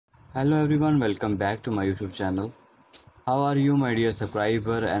Hello everyone, welcome back to my YouTube channel. How are you my dear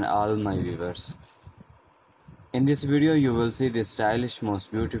subscriber and all my viewers? In this video you will see the stylish,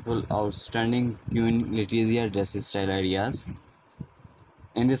 most beautiful, outstanding Queen Letizia dress style ideas.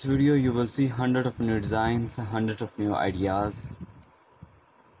 In this video you will see hundreds of new designs, hundreds of new ideas.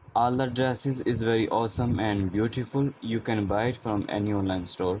 All the dresses is very awesome and beautiful. You can buy it from any online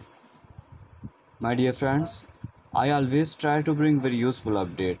store. My dear friends, I always try to bring very useful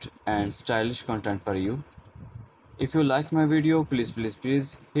update and stylish content for you. If you like my video, please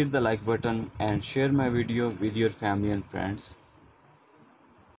hit the like button and share my video with your family and friends.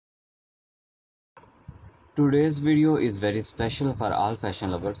 Today's video is very special for all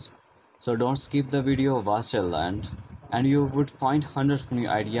fashion lovers, so don't skip the video, watch till the end, and you would find hundreds of new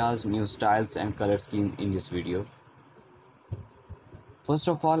ideas, new styles and color scheme in this video. First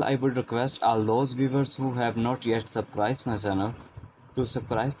of all, I would request all those viewers who have not yet subscribed my channel to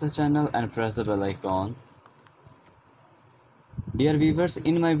subscribe the channel and press the bell icon. Dear viewers,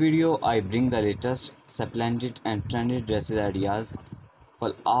 in my video I bring the latest, splendid and trendy dresses ideas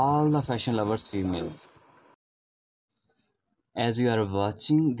for all the fashion lovers females. As you are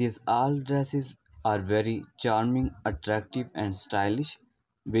watching, these all dresses are very charming, attractive and stylish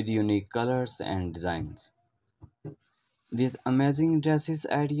with unique colors and designs. These amazing dresses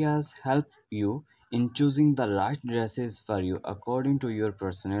ideas help you in choosing the right dresses for you according to your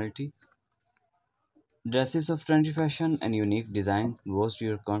personality. Dresses of trendy fashion and unique design boost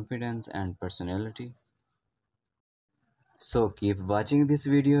your confidence and personality. So keep watching this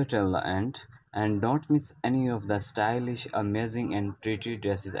video till the end and don't miss any of the stylish, amazing and pretty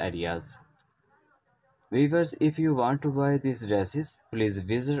dresses ideas. Viewers, if you want to buy these dresses, please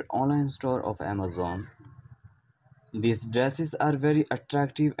visit online store of Amazon. These dresses are very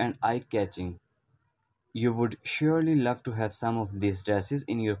attractive and eye-catching. You would surely love to have some of these dresses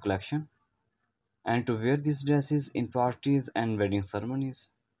in your collection and to wear these dresses in parties and wedding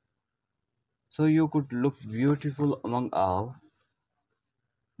ceremonies. So you could look beautiful among all.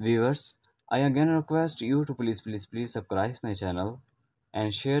 Viewers, I again request you to please subscribe my channel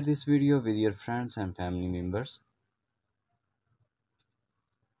and share this video with your friends and family members.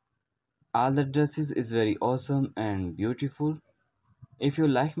 All the dresses is very awesome and beautiful. If you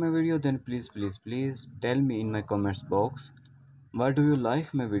like my video, then please tell me in my comments box what do you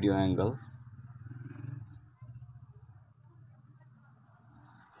like my video angle.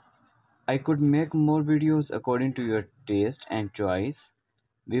 I could make more videos according to your taste and choice.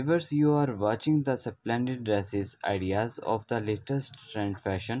 Viewers, you are watching the splendid dresses ideas of the latest trend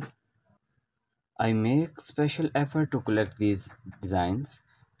fashion. I make special effort to collect these designs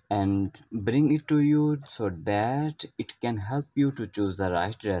and bring it to you so that it can help you to choose the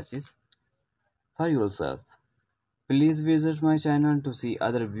right dresses for yourself. Please visit my channel to see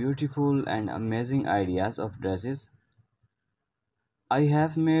other beautiful and amazing ideas of dresses. I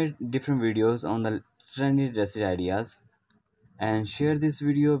have made different videos on the trendy dresses ideas and share this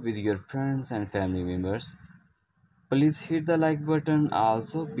video with your friends and family members. Please hit the like button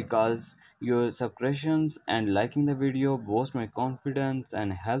also because your subscriptions and liking the video boost my confidence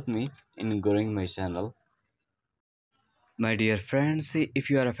and help me in growing my channel. My dear friends, if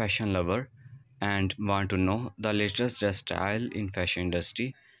you are a fashion lover and want to know the latest dress style in fashion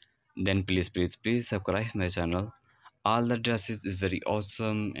industry, then please subscribe my channel. All the dresses is very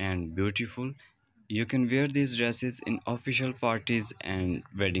awesome and beautiful. You can wear these dresses in official parties and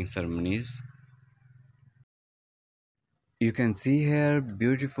wedding ceremonies. You can see here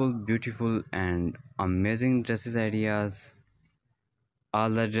beautiful and amazing dresses ideas.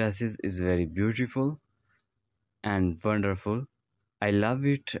 All the dresses is very beautiful and wonderful. I love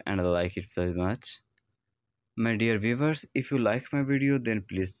it and I like it very much. My dear viewers, if you like my video, then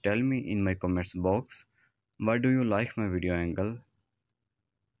please tell me in my comments box what do you like my video angle.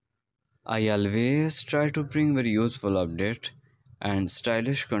 I always try to bring very useful update and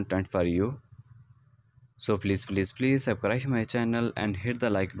stylish content for you. So please subscribe my channel and hit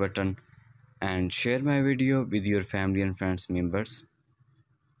the like button and share my video with your family and friends members.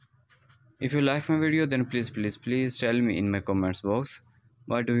 If you like my video, then please tell me in my comments box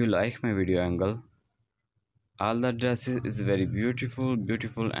what do you like my video angle. All the dresses is very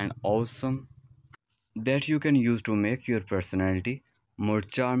beautiful and awesome that you can use to make your personality more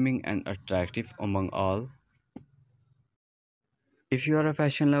charming and attractive among all. If you are a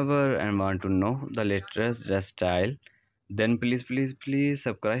fashion lover and want to know the latest dress style, then please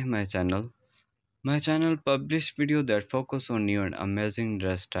subscribe my channel. My channel publish video that focus on new and amazing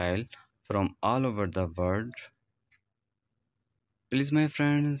dress style from all over the world. Please my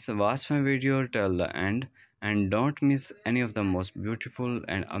friends watch my video till the end and don't miss any of the most beautiful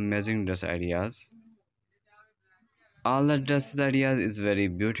and amazing dress ideas. All the dress ideas is very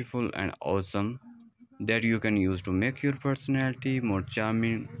beautiful and awesome that you can use to make your personality more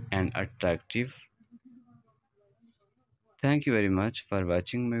charming and attractive. Thank you very much for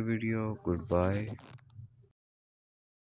watching my video. Goodbye.